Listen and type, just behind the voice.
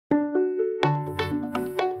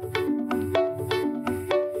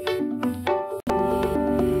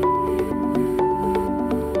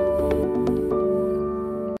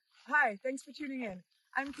thanks for tuning in.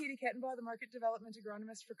 I'm Kaity, the Market Development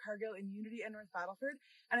Agronomist for Cargill in Unity and North Battleford,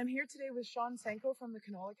 and I'm here today with Sean Sanko from the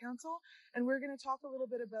Canola Council, and we're going to talk a little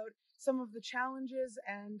bit about some of the challenges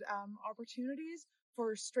and opportunities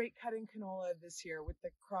for straight cutting canola this year with the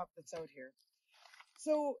crop that's out here.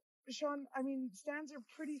 So, Sean, stands are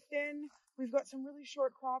pretty thin. We've got some really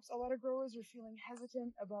short crops. A lot of growers are feeling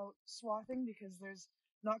hesitant about swathing because there's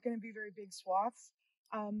not going to be very big swaths.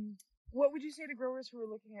 What would you say to growers who are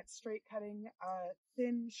looking at straight cutting a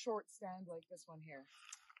thin, short stand like this one here?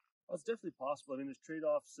 Well, it's definitely possible. I mean, there's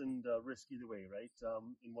trade-offs and risk either way, right?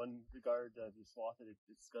 In one regard, if you swath it,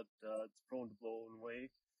 it's prone to blowing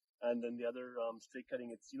away. And then the other, straight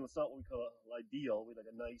cutting, it's not what we call ideal. We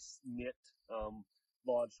like a nice knit,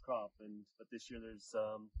 lodged crop. But this year there's,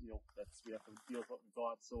 we have to deal with what we've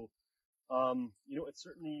got. So, it's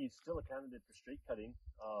certainly still a candidate for straight cutting.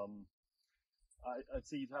 I'd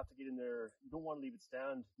say you'd have to get in there. You don't want to leave it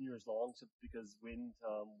stand near as long because wind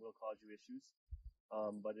will cause you issues.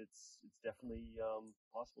 But it's definitely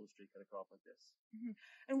possible to straight cut a crop like this. Mm-hmm.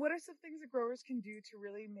 And what are some things that growers can do to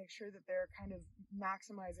really make sure that they're kind of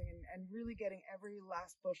maximizing and really getting every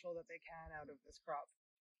last bushel that they can out of this crop?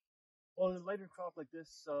 Well, in a lighter crop like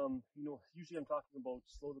this, usually I'm talking about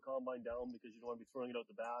slow the combine down because you don't want to be throwing it out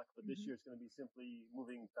the back. But this year it's going to be simply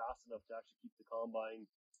moving fast enough to actually keep the combine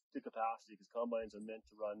to capacity, because combines are meant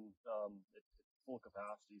to run at full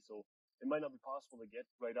capacity. So it might not be possible to get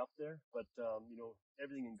right up there, but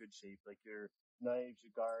everything in good shape, like your knives,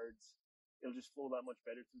 your guards, it'll just flow that much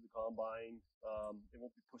better through the combine. It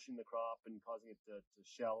won't be pushing the crop and causing it to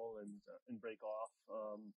shell and break off.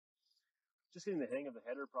 Just getting the hang of the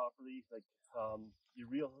header properly, you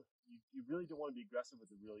really don't want to be aggressive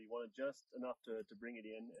with the reel. You want it just enough to bring it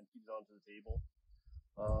in and feed it onto the table.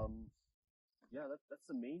 That's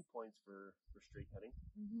the main points for straight cutting.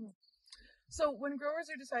 Mm-hmm. So when growers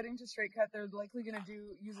are deciding to straight cut, they're likely going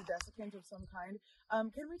to use a desiccant of some kind.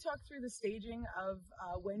 Can we talk through the staging of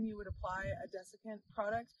when you would apply a desiccant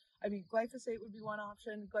product? I mean, glyphosate would be one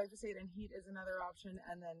option, glyphosate and heat is another option,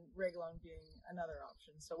 and then Regulone being another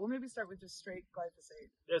option. So we'll maybe start with just straight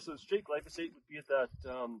glyphosate. Yeah, so straight glyphosate would be at that,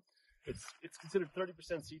 it's considered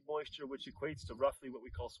 30% seed moisture, which equates to roughly what we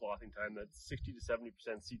call swathing time. That's 60 to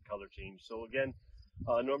 70% seed color change. So again,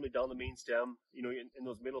 normally down the main stem, in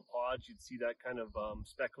those middle pods, you'd see that kind of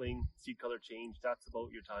speckling, seed color change. That's about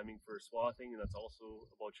your timing for swathing, and that's also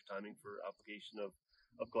about your timing for application of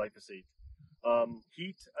glyphosate.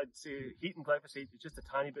 Heat, I'd say heat and glyphosate is just a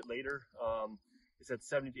tiny bit later. It's at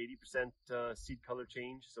 70 to 80% seed color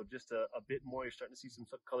change. So just a bit more, you're starting to see some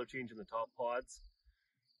color change in the top pods.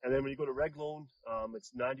 And then when you go to Regulone,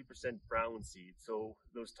 it's 90% brown seed. So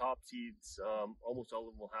those top seeds, almost all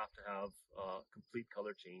of them will have to have complete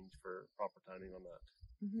color change for proper timing on that.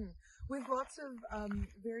 Mm-hmm. With lots of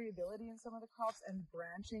variability in some of the crops and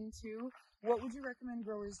branching too, what would you recommend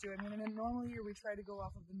growers do? I mean, in a normal year, we try to go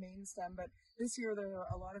off of the main stem, but this year there are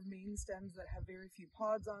a lot of main stems that have very few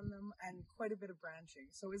pods on them and quite a bit of branching.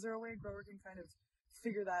 So is there a way a grower can kind of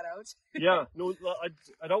figure that out? Yeah, no,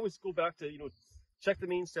 I'd always go back to, check the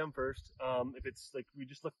main stem first. If it's like we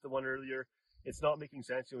just looked at the one earlier, it's not making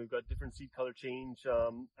sense. We've got different seed color change,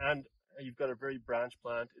 and you've got a very branch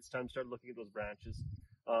plant. It's time to start looking at those branches,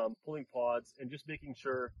 pulling pods, and just making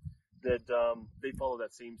sure that they follow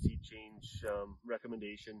that same seed change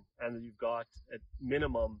recommendation, and that you've got at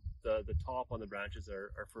minimum the top on the branches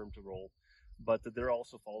are firm to roll, but that they're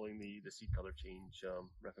also following the seed color change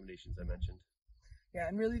recommendations I mentioned. Yeah,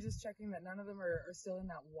 and really just checking that none of them are still in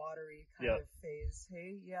that watery kind of phase.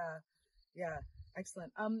 Hey, yeah,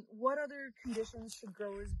 excellent. What other conditions should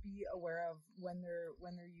growers be aware of when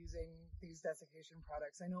they're using these desiccation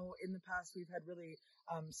products? I know in the past we've had really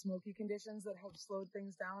smoky conditions that have slowed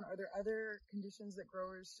things down. Are there other conditions that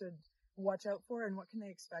growers should watch out for, and what can they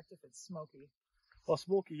expect if it's smoky? Well,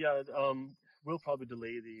 smoky, will probably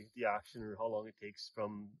delay the action or how long it takes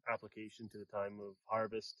from application to the time of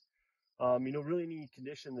harvest. Really any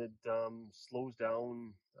condition that slows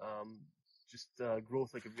down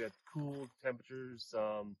growth, like if you got cool temperatures,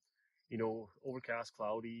 overcast,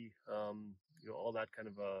 cloudy, all that kind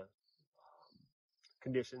of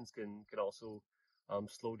conditions can also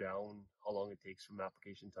slow down how long it takes from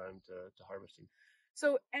application time to harvesting.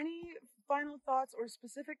 So any final thoughts or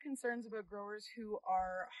specific concerns about growers who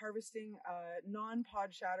are harvesting a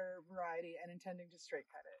non-pod shatter variety and intending to straight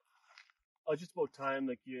cut it? Just about time.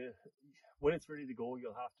 When it's ready to go,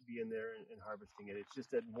 you'll have to be in there and harvesting it. It's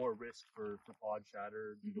just at more risk for pod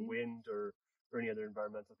shatter due to wind or any other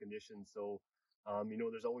environmental conditions. So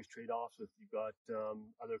There's always trade-offs if you've got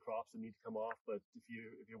other crops that need to come off, but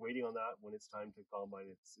if you're waiting on that, when it's time to combine,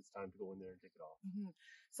 it's time to go in there and take it off. Mm-hmm.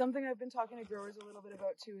 Something I've been talking to growers a little bit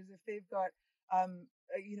about too is if they've got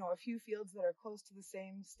a few fields that are close to the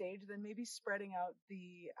same stage, then maybe spreading out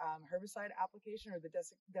the herbicide application or the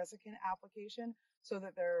desiccant application so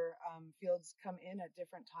that their fields come in at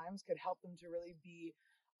different times could help them to really be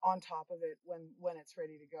on top of it when it's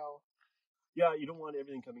ready to go. Yeah, you don't want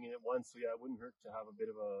everything coming in at once, so yeah, it wouldn't hurt to have a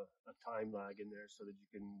bit of a time lag in there so that you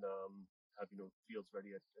can have fields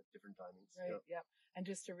ready at different timings. Right. Yep. And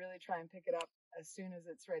just to really try and pick it up as soon as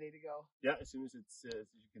it's ready to go. Yeah, as soon as it's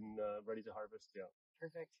you can ready to harvest. Yeah.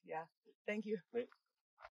 Perfect. Yeah. Thank you. Right.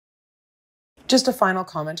 Just a final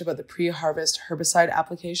comment about the pre-harvest herbicide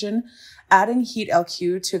application. Adding heat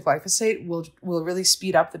LQ to glyphosate will really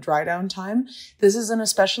speed up the dry down time. This is an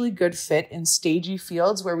especially good fit in stagey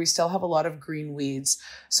fields where we still have a lot of green weeds.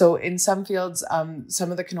 So in some fields,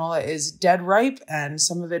 some of the canola is dead ripe and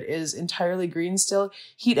some of it is entirely green still.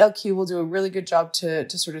 Heat LQ will do a really good job to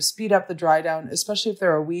sort of speed up the dry down, especially if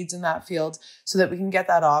there are weeds in that field, so that we can get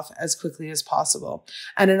that off as quickly as possible.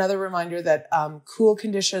 And another reminder that cool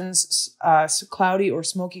conditions, cloudy or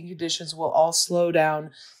smoky conditions will all slow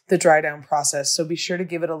down the dry down process. So be sure to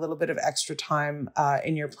give it a little bit of extra time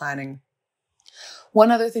in your planning.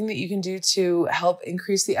 One other thing that you can do to help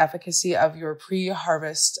increase the efficacy of your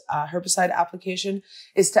pre-harvest herbicide application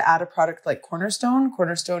is to add a product like Cornerstone.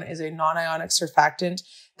 Cornerstone is a non-ionic surfactant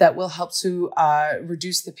that will help to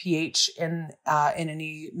reduce the pH in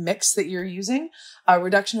any mix that you're using. A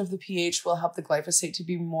reduction of the pH will help the glyphosate to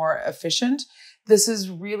be more efficient. This is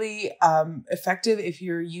really effective if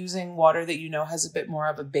you're using water that has a bit more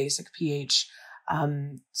of a basic pH.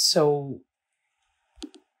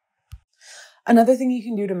 Another thing you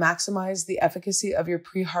can do to maximize the efficacy of your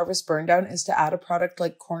pre-harvest burn down is to add a product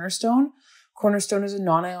like Cornerstone. Cornerstone is a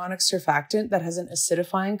non-ionic surfactant that has an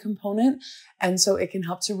acidifying component, and so it can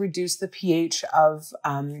help to reduce the pH of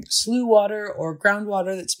slough water or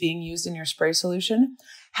groundwater that's being used in your spray solution.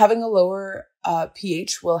 Having a lower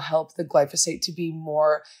pH will help the glyphosate to be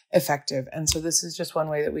more effective, and so this is just one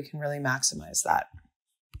way that we can really maximize that.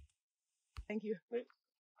 Thank you.